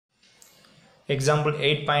Example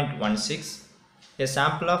 8.16. A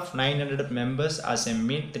sample of 900 members has a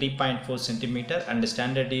mean 3.4 cm and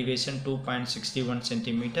standard deviation 2.61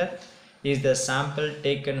 cm is the sample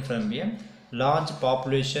taken from a large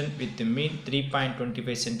population with the mean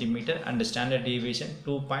 3.25 cm and standard deviation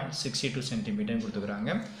 2.62 cm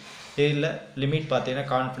கொடுத்துருக்காங்க. இதில் limit பார்த்தீங்கன்னா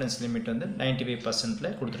confidence limit வந்து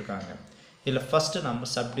 95%ல கொடுத்துருக்காங்க. இதில் first நம்ம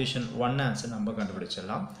subdivision 1 answer நம்ம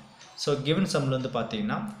கண்டுபிடிச்சிடலாம். So given சம்மில் வந்து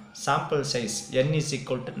பார்த்தீங்கன்னா sample size n is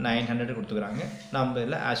equal to 900 கொடுத்துக்கிறாங்க. நம்ம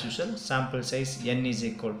இதில் as usual sample size n is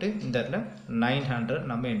equal to இந்த இடத்துல 900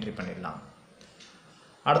 நம்ம என்ட்ரி பண்ணிடலாம்.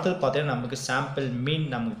 அடுத்தது பார்த்தீங்கன்னா நமக்கு சாம்பிள் மீன்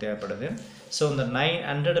நமக்கு தேவைப்படுது. ஸோ இந்த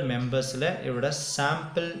 900 மெம்பர்ஸில் இதோட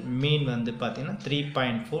சாம்பிள் மீன் வந்து பார்த்தீங்கன்னா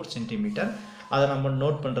 3.4 சென்டிமீட்டர். அதை நம்ம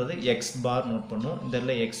நோட் பண்ணுறது எக்ஸ் பார் நோட் பண்ணுவோம். இந்த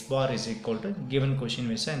இடத்துல X bar is equal to given question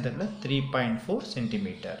வைஸாக இந்த இடத்துல 3.4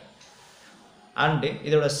 சென்டிமீட்டர். அண்டு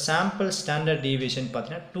இதோட சாம்பிள் ஸ்டாண்டர்ட் டீவியேஷன்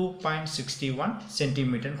பார்த்தீங்கன்னா 2.61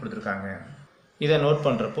 சென்டிமீட்டர்னு கொடுத்துருக்காங்க. இதை நோட்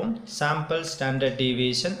பண்ணுறப்போ சாம்பிள் ஸ்டாண்டர்ட்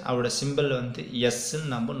டீவியேஷன் அவரோட சிம்பிள் வந்து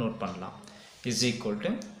எஸ்ன்னு நம்ம நோட் பண்ணலாம். Is equal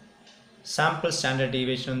to sample standard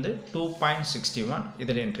deviation வந்து 2.61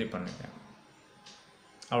 இதில் என்ட்ரி பண்ணுங்க.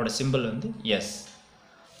 அவரோட சிம்பிள் வந்து எஸ்.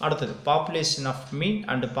 அடுத்தது population of mean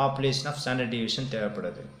and population of standard deviation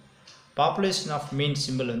தேவைப்படுது. பாப்புலேஷன் ஆஃப் மீன்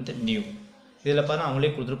சிம்பிள் வந்து நியூ. இதில் பார்த்தா அவங்களே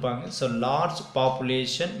கொடுத்துருப்பாங்க. ஸோ லார்ஜ்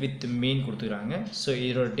பாப்புலேஷன் வித் மீன் கொடுத்துருக்காங்க. ஸோ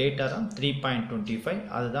இதோட டேட்டா தான் 3.25,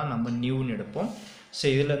 அதுதான் நம்ம நியூன்னு எடுப்போம். ஸோ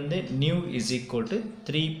இதிலேருந்து நியூ இஸ் ஈக்குவல் டு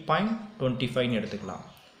 3.25ன்னு எடுத்துக்கலாம்.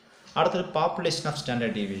 அடுத்தது population of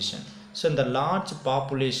standard deviation. So இந்த லார்ஜ்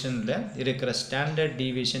பாப்புலேஷனில் இருக்கிற ஸ்டாண்டர்ட்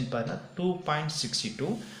டீவியேஷன் பார்த்தீங்கன்னா 2.62,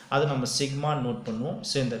 அது நம்ம சிக்மா நோட் பண்ணுவோம்.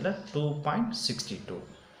 ஸோ இந்த 2.62.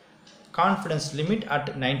 கான்ஃபிடன்ஸ் லிமிட் அட்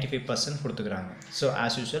 95% கொடுத்துக்கிறாங்க. So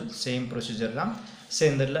as usual same procedure தான். ஸோ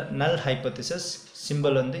இந்த நல் ஹைப்போதிசிஸ்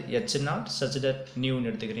சிம்பிள் வந்து H0 such that நியூன்னு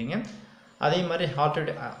எடுத்துக்கிறீங்க. அதே மாதிரி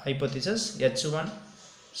hearted hypothesis H1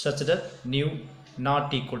 such that new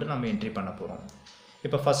not equal to நம்ம என்ட்ரி பண்ண போகிறோம்.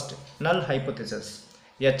 இப்போ ஃபஸ்ட்டு நல் hypothesis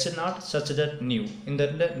H0 such that new. இந்த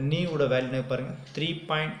இடத்துல நியூவோட வேல்யூ பாருங்கள்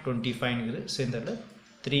 3.25ங்குது. ஸோ இந்த இடத்துல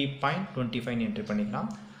 3.25 என்ட்ரி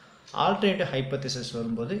பண்ணிக்கலாம். ஆல்டர்னேட்டிவ் ஹைப்போதிசிஸ்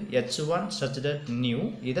வரும்போது H1 such that நியூ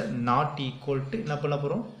இதை நாட் ஈக்குவல் டு என்ன பண்ண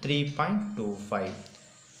போகிறோம் 3.25.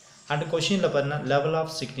 அண்ட் கொஷினில் பார்த்தீங்கன்னா லெவல்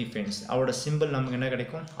ஆஃப் சிக்னிஃபிகன்ஸ் அவரோட சிம்பிள் நமக்கு என்ன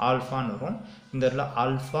கிடைக்கும் ஆல்ஃபான்னு வரும். இந்த இடத்துல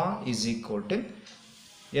ஆல்ஃபா இஸ் ஈக்குவல் டு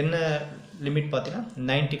என்ன லிமிட் பார்த்தீங்கன்னா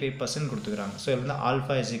 95% கொடுத்துக்கிறாங்க. ஸோ இதில்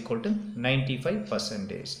ஆல்ஃபா இஸ் ஈக்குவல் டு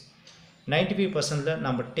 95%. 95%ல்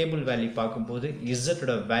நம்ம டேபிள் வேல்யூ பார்க்கும்போது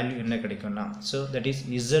இசட்டோட வேல்யூ என்ன கிடைக்கும்னா ஸோ தட் இஸ்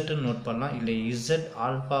இசட்னு நோட் பண்ணலாம், இல்லை இசட்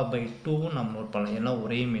ஆல்ஃபா பை 2 நம்ம நோட் பண்ணலாம். எல்லாம்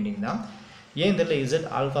ஒரே மீனிங் தான். ஏன் இதில் இசட்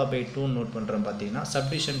ஆல்ஃபா பை 2 நோட் பண்ணுறோம் பார்த்தீங்கன்னா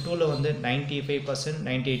சப்டிவிஷன் 2ல் வந்து 95%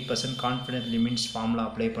 98% கான்ஃபிடன்ஸ் லிமிட்ஸ் ஃபார்முலா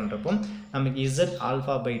அப்ளை பண்ணுறப்போ நமக்கு இசட்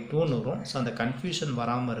ஆல்ஃபா பை 2ன்னு வரும். ஸோ அந்த கன்ஃபியூஷன்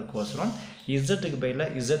வராமல் இருக்கோசரம் இசட்டுக்கு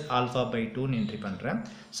பதிலாக இசட் ஆல்ஃபா பை 2ன்னு என்ட்ரி பண்ணுறேன்.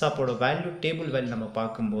 ஸோ அப்போட வேல்யூ டேபிள் வேல்யூ நம்ம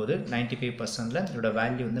பார்க்கும்போது 95%ல் இதோட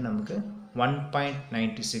வேல்யூ வந்து நமக்கு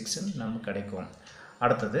 1.96ன்னு நமக்கு கிடைக்கும்.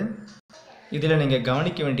 அடுத்தது இதில் நீங்கள்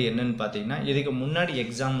கவனிக்க வேண்டிய என்னென்னு பார்த்தீங்கன்னா இதுக்கு முன்னாடி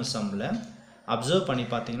எக்ஸாம் சம்மில் அப்சர்வ் பண்ணி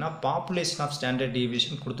பார்த்தீங்கன்னா பாப்புலேஷன் ஆஃப் ஸ்டாண்டர்ட்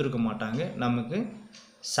டீவியேஷன் கொடுத்துருக்க மாட்டாங்க, நமக்கு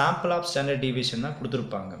சாம்பிள் ஆஃப் ஸ்டாண்டர்ட் டீவியேஷன் தான்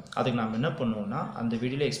கொடுத்துருப்பாங்க. அதுக்கு நம்ம என்ன பண்ணுவோம்னா அந்த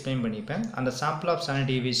வீடியோவில் எக்ஸ்பிளைன் பண்ணிப்பேன். அந்த சாம்பிள் ஆஃப்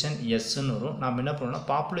ஸ்டாண்டர்ட் டீவியேஷன் எஸ்ன்னு வரும். நம்ம என்ன பண்ணுவோம்னா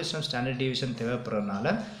பாப்புலேஷன் ஆஃப் ஸ்டாண்டர்ட் டீவியேஷன் தேவைப்படுறதுனால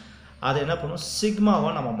அதை என்ன பண்ணுவோம்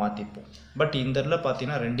சிக்மாவாக நம்ம மாற்றிப்போம். பட் இந்த இடத்துல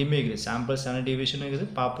பார்த்தீங்கன்னா ரெண்டுமே இருக்குது. சாம்பிள் ஸ்டாண்டர்ட் டீவியேஷனும் இருக்குது,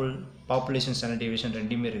 பாப்புலேஷன் ஸ்டாண்டர்ட் டீவியேஷன்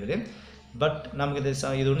ரெண்டுமே இருக்குது. பட் நமக்கு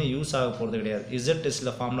இது ஒன்றும் யூஸ் ஆக போகிறது கிடையாது. இசட்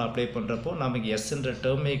டெஸ்ட்டில் ஃபார்முலா அப்ளை பண்ணுறப்போ நமக்கு எஸ்ன்ற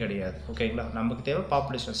டேர்மே கிடையாது. ஓகேங்களா, நமக்கு தேவை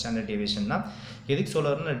பாப்புலேஷன் ஸ்டாண்டர்ட் டீவியேஷன் தான். எதுக்கு சொல்ல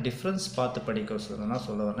வரேன்னா டிஃப்ரென்ஸ் பார்த்து படிக்க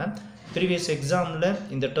சொல்ல வரேன். ப்ரீவியஸ் எக்ஸாமில்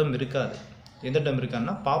இந்த டேர்ம் இருக்காது. எந்த term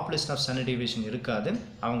இருக்காதுன்னா population of standard deviation இருக்காது.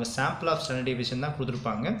 அவங்க சாம்பிள் ஆஃப் ஸ்டாண்டர்ட் டீவியேஷன் தான்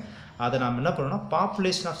கொடுத்துருப்பாங்க. அதை நம்ம என்ன பண்ணோம்னா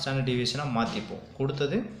பாப்புலேஷன் ஆஃப் ஸ்டாண்டர்ட் டீவியேஷனாக மாற்றிப்போம்.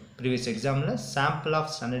 கொடுத்தது ப்ரீவியஸ் எக்ஸாமில் சாம்பிள்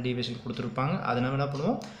ஆஃப் ஸ்டாண்டர்ட் டீவியேஷன் கொடுத்துருப்பாங்க. அதை நம்ம என்ன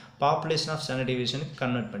பண்ணுவோம் பாப்புலேஷன் ஆஃப் ஸ்டாண்டர்ட் டீவியேஷனுக்கு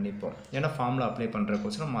கன்வெர்ட் பண்ணிப்போம். ஏன்னா ஃபார்முலா அப்ளை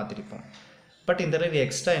பண்ணுறக்கோசரம் மாற்றிருப்போம். பட் இந்த தடவை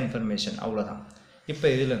எக்ஸ்ட்ரா இன்ஃபர்மேஷன் அவ்வளோதான். இப்போ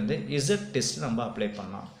இதுலேருந்து இசட் டெஸ்ட் நம்ம அப்ளை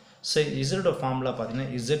பண்ணலாம். ஸோ இசட்டோட ஃபார்முலா பார்த்தீங்கன்னா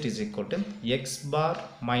Z is equal to X bar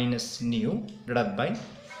minus new divide pi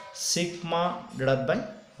sigma divide by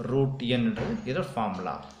root என்ன்றது இதோட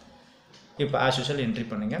ஃபார்முலா. இப்போ ஆஸ் யூஷுவல் என்ட்ரி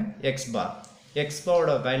பண்ணுங்கள். எக்ஸ்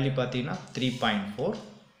பாரோட வேல்யூ பார்த்தீங்கன்னா 3.4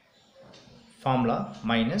 ஃபார்முலா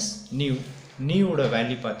மைனஸ் நியூவோட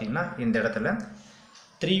வேல்யூ பார்த்தீங்கன்னா இந்த இடத்துல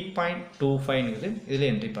 3.25ங்குது. இதில்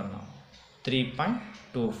என்ட்ரி பண்ணலாம்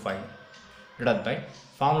 3.25 டிவைட் பை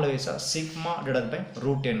ஃபார்முலா வைஸாக sigma divide by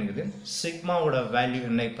root என்ங்குது. சிக்மாவோட value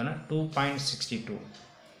என்ன பண்ண 2.62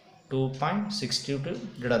 2.62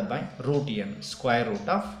 divided by root n, square root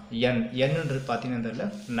of n. n என்றது பார்த்தீங்கன்னா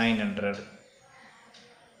 900.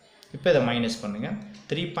 இப்போ இதை மைனஸ் பண்ணுங்கள்.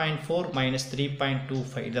 3.4 minus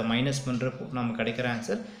 3.25 இதை மைனஸ் பண்ணுறப்போ நமக்கு கிடைக்கிற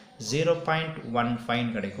ஆன்சர் 0.15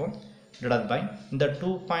 கிடைக்கும். டிவைட் பை இந்த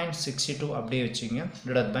 2.62 அப்படியே வச்சுங்க.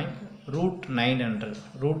 டிவைட் பை √900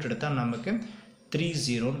 ரூட் எடுத்தால் நமக்கு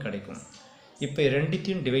 30 கிடைக்கும். இப்போ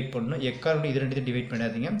ரெண்டுத்தையும் டிவைட் பண்ணணும். எக்காரணம் இது ரெண்டுத்தையும் டிவைட்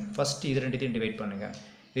பண்ணாதீங்க. ஃபஸ்ட்டு இது ரெண்டுத்தையும் டிவைட் பண்ணுங்கள்.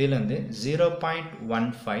 இதுலேருந்து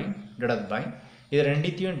 0.15 டிவைட் பை இது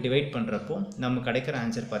ரெண்டுத்தையும் டிவைட் பண்ணுறப்போ நமக்கு கிடைக்கிற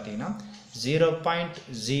ஆன்சர் பார்த்தீங்கன்னா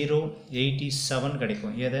 0.087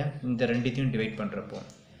 கிடைக்கும். எதை இந்த ரெண்டுத்தையும் டிவைட் பண்ணுறப்போ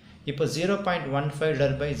இப்போ 0.15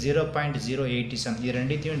 டிவைட் பை 0.087 இது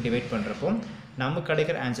ரெண்டுத்தையும் டிவைட் பண்ணுறப்போ நமக்கு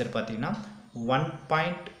கிடைக்கிற ஆன்சர் பார்த்தீங்கன்னா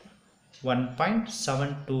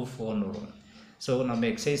 1.724 வரும். ஸோ நம்ம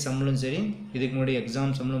எக்ஸசைஸ் சம்லும் சரி இதுக்கு முன்னாடி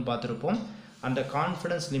எக்ஸாம் சம்லும் பார்த்துருப்போம். அந்த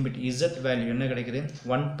கான்ஃபிடன்ஸ் லிமிட் இசட் வேல்யூ என்ன கிடைக்குது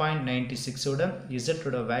 1.96ஓட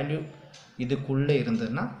இசட்டோட வேல்யூ இதுக்குள்ளே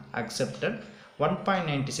இருந்ததுன்னா அக்செப்டட்,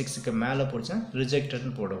 1.96க்கு மேலே போச்சுன்னா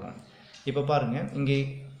ரிஜெக்டட்னு போடுவோம். இப்போ பாருங்கள் இங்கே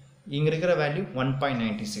இருக்கிற வேல்யூ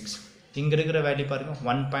 1.96, இங்கே இருக்கிற வேல்யூ பாருங்கள்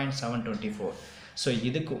 1.724. ஸோ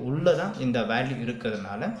இதுக்கு உள்ளே தான் இந்த வேல்யூ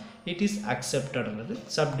இருக்கிறதுனால it is அக்செப்டட்ங்கிறது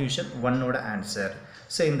subdivision 1ஓட answer.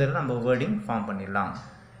 So இந்த நம்ம வேர்டிங் ஃபார்ம் பண்ணிடலாம்.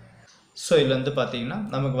 ஸோ இதில் வந்து பார்த்தீங்கன்னா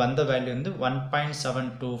நமக்கு வந்த வேல்யூ வந்து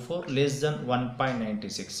 1.724 less than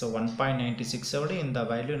 1.96. ஸோ 1.96ஓட இந்த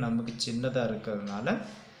வேல்யூ நமக்கு சின்னதாக இருக்கிறதுனால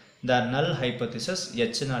the null hypothesis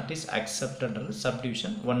H0 is accepted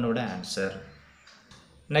subdivision 1ஓட answer.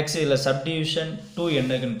 Next இதில் subdivision 2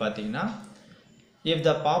 என்னன்னு பார்த்தீங்கன்னா if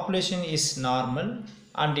the population is normal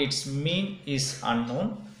and its mean is unknown,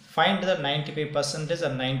 find the 95%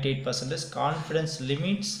 and 98% confidence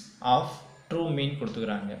limits of true mean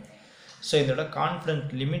கொடுத்துக்கிறாங்க. So இதோட confident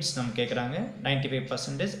limits நம்ம கேட்குறாங்க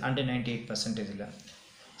 95% and 98%.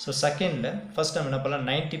 So செகண்டில் first நம்ம என்ன பண்ணலாம்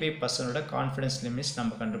 95%ஓட கான்ஃபிடன்ஸ் லிமிட்ஸ்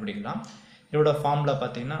நம்ம கண்டுபிடிக்கலாம். இதோட ஃபார்முலா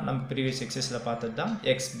பார்த்தீங்கன்னா நம்ம ப்ரீவியஸ் எக்ஸசைஸில் பார்த்தது தான்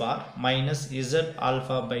x bar minus z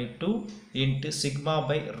alpha by 2 into sigma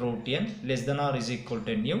by root n less than or is equal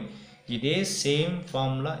to nu. இதே சேம்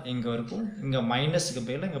ஃபார்முலா இங்கே இருக்கும், இங்கே மைனஸுக்கு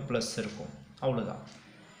பதில் இங்கே ப்ளஸ் இருக்கும், அவ்வளோதான்.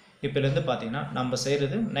 இப்போலேருந்து பார்த்தீங்கன்னா நம்ம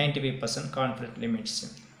செய்கிறது 95% கான்ஃபிடன்ட் லிமிட்ஸ்.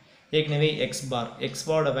 ஏற்கனவே எக்ஸ்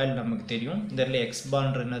பாரோட வேல்யூ நமக்கு தெரியும். இந்த இடத்துல எக்ஸ்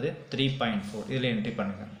பார்ன்ற என்னது 3.4, இதில் என்ட்ரி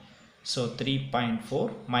பண்ணுங்கள். So 3.4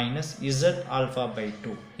 minus Z alpha by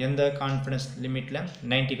 2 எந்த confidence லிமிட்டில்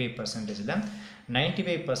 95%.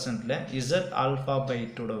 95%ல் Z alpha by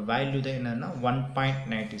 2ஓட value தான் என்னென்னா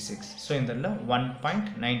 1.96. ஸோ இந்த இடத்துல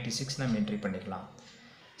 1.96 நம்ம என்ட்ரி பண்ணிக்கலாம்.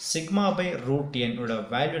 சிக்மா பை ரூட் என்னோட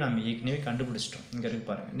வேல்யூ நம்ம ஏற்கனவே கண்டுபிடிச்சிட்டோம். இங்கே இருக்கு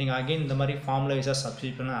பாருங்கள். நீங்கள் அகைன் இந்த மாதிரி ஃபார்முலா வைஸாக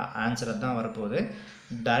சப்ஸ்டியூட் பண்ண ஆன்சர் தான் வரப்போகுது.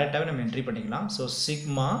 டைரெக்டாகவே நம்ம என்ட்ரி பண்ணிக்கலாம். So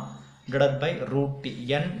sigma divide by root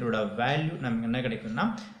என்னோட வேல்யூ நமக்கு என்ன கிடைக்கும்னா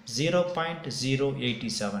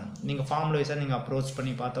 0.087. நீங்கள் ஃபார்முலா வைஸாக நீங்கள் அப்ரோச்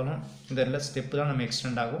பண்ணி பார்த்தாலும் இந்த இடத்துல ஸ்டெப்பு தான் நம்ம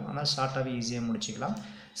எக்ஸ்டெண்ட் ஆகும். ஆனால் ஷார்ட்டாகவே ஈஸியாக முடிச்சிக்கலாம்.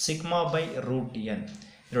 சிக்மா பை ரூட் என்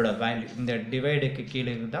இதோட வேல்யூ இந்த டிவைடுக்கு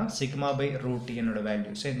கீழே தான் சிக்மா பை ரூட் என்னோட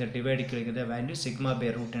வேல்யூ. ஸோ இந்த டிவைடு கீழே இருக்கிற வேல்யூ சிக்மா பை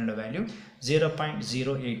ரூட் என்னோட வேல்யூ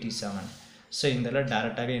 0.087. ஸோ இதில்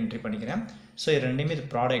டேரெக்டாகவே என்ட்ரி பண்ணிக்கிறேன். ஸோ இது ரெண்டுமே இது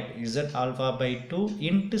product Z alpha by 2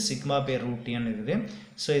 into sigma by root என் இருக்குது.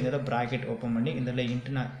 ஸோ இதில் ப்ராக்கெட் ஓப்பன் பண்ணி இதில்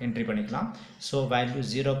இன்ட்டு நான் என்ட்ரி பண்ணிக்கலாம். So value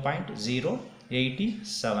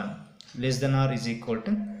 0.087 less than R is equal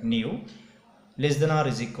to new less than or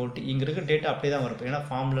is equal to இங்கே இருக்க டேட்டா அப்படியே தான் வரும். ஏன்னா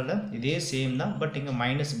ஃபார்முலாவில் இதே சேம் தான், பட் இங்கே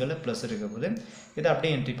மைனஸ் மேலே ப்ளஸ் இருக்க போது இதை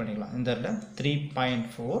அப்படியே என்ட்ரி பண்ணிக்கலாம். இந்த இடத்துல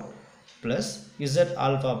 3.4 plus Z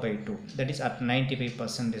alpha by 2 that is at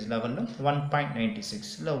 95% லெவலில் 1.96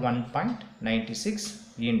 இல்லை 1.96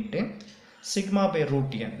 இன்ட்டு சிக்மா பை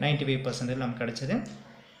ரூட் என் 95% நமக்கு கிடைச்சது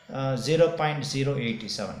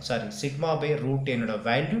 0.087. சாரி சிக்மா பை ரூட் என்னோட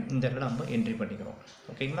வேல்யூ இந்த இடத்துல நம்ம என்ட்ரி பண்ணிக்கிறோம்.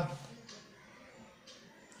 ஓகேங்களா?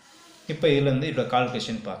 இப்போ இதிலேருந்து இதோட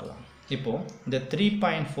கால்குலேஷன் பார்க்கலாம். இப்போது இந்த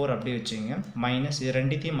 3.4 அப்படி வச்சுங்க மைனஸ் இது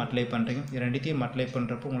ரெண்டுத்தையும் அப்ளை பண்ணுறீங்க. இது ரெண்டுத்தையும் அப்ளை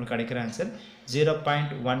பண்ணுறப்போ உங்களுக்கு கிடைக்கிற ஆன்சர்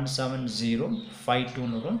 0.17052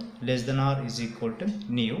 வரும். Less than R is equal to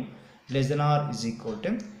new less than R is equal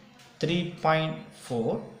to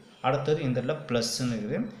 3.4. அடுத்தது இந்த இடத்துல ப்ளஸ்ன்னு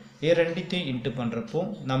இருக்குது. இது ரெண்டுத்தையும் இன்ட்டு பண்ணுறப்போ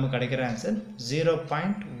நமக்கு கிடைக்கிற ஆன்சர்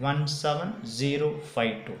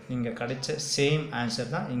 0.17052. இங்கே கிடைச்ச சேம்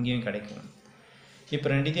ஆன்சர் தான் இங்கேயும் கிடைக்கும். இப்போ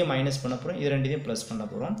ரெண்டுத்தையும் மைனஸ் பண்ண போகிறோம், இது ரெண்டுத்தையும் ப்ளஸ் பண்ண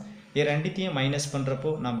போகிறோம். இது ரெண்டுத்தையும் மைனஸ் பண்ணுறப்போ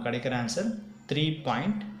நமக்கு கிடைக்கிற ஆன்சர்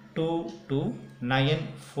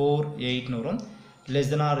 3.22948 வரும்.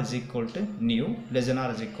 Less than R is equal to new less than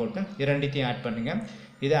R is equal to இது ரெண்டுத்தையும் ஆட் பண்ணுங்கள்.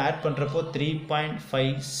 இதை ஆட் பண்ணுறப்போ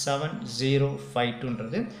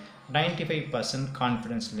 3.57052ன்றது 95%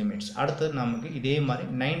 கான்ஃபிடன்ஸ் லிமிட்ஸ். அடுத்தது நமக்கு இதே மாதிரி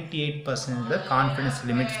 98% கான்ஃபிடன்ஸ்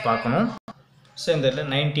லிமிட்ஸ் பார்க்கணும். ஸோ இந்த இடத்துல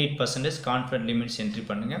 98% கான்ஃபிடன்ஸ் லிமிட்ஸ் என்ட்ரி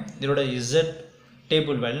பண்ணுங்கள். இதோட இசட்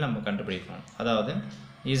டேபிள் வேல்யூ நம்ம கண்டுபிடிக்கணும். அதாவது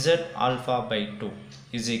z alpha by 2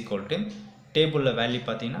 is equal to table value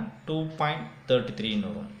பார்த்தீங்கன்னா 2.33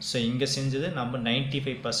 வரும். ஸோ இங்கே செஞ்சது நம்ம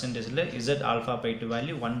 95%ல z alpha by 2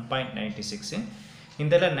 வேல்யூ 1.96.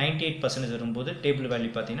 இதில் 98% வரும்போது டேபிள்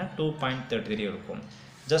வேல்யூ பார்த்தீங்கன்னா 2.33 இருக்கும்.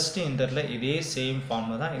 ஜஸ்ட் இந்த இதே சேம்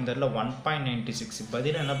ஃபார்மில் தான் இந்த 1.96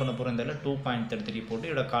 பதில் என்ன பண்ண போகிறோம், இந்த 2.33 போட்டு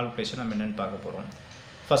இதோட கால்குலேஷன் நம்ம என்னென்னு பார்க்க போகிறோம்.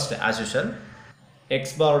 First as usual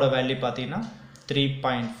X பாரோட value பார்த்தீங்கன்னா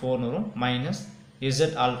 3.4 வரும் minus z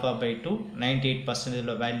alpha by 2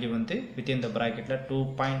 98% value வந்து வித்தின் த ப்ராக்கெட்டில்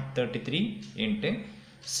 2.33 இன்ட்டு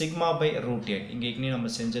சிக்மா பை ரூட் 8 இங்கே ஏற்கனவே நம்ம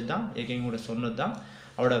செஞ்சது தான் ஏற்கனவே கூட சொன்னது தான்.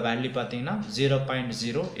 அவரோட வேல்யூ பார்த்தீங்கன்னா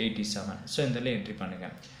 0.087. ஸோ இதில் என்ட்ரி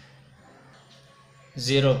பண்ணுங்கள்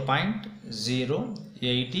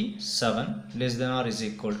 0.087 less than or is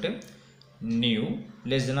equal to new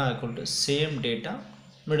less than or equal to same data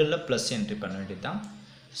middle plus entry பண்ண வேண்டியது தான்.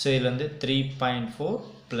 ஸோ இதில் வந்து 3.4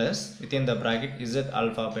 plus within the bracket z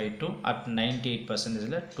alpha by 2 at 98%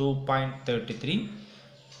 இதில் 2.33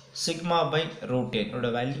 sigma by root 8 ஓட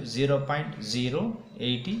value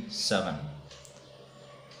 0.087.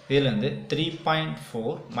 இதில் வந்து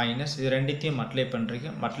 3.4 மைனஸ் இது ரெண்டுத்தையும் மல்டிப்ளை பண்ணுறீங்க.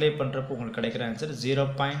 மல்டிப்ளை பண்ணுறப்போ உங்களுக்கு கிடைக்கிற ஆன்சர்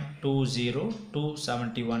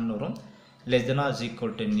 0.20271 வரும். less than or is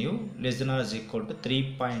equal to new less than or is equal to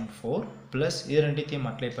 3.4 plus இது ரெண்டுத்தையும்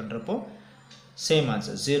மல்டிப்ளை பண்ணுறப்போ சேம்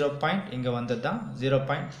ஆன்சர் 0. இங்கே வந்தது தான்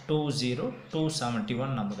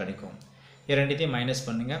 0.20271 நமக்கு கிடைக்கும். இது ரெண்டுத்தையும் மைனஸ்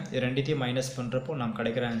பண்ணுங்கள். இது ரெண்டுத்தையும் மைனஸ் பண்ணுறப்போ நமக்கு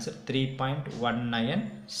கிடைக்கிற ஆன்சர்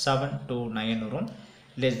 3.19729 வரும்.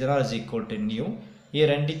 less than or is equal to new இது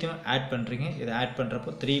ரெண்டுத்தையும் ஆட் பண்ணுறீங்க. இதை ஆட் பண்ணுறப்போ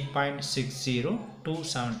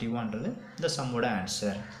 3.60271 இந்த சம்மோட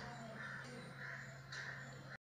ஆன்சர்.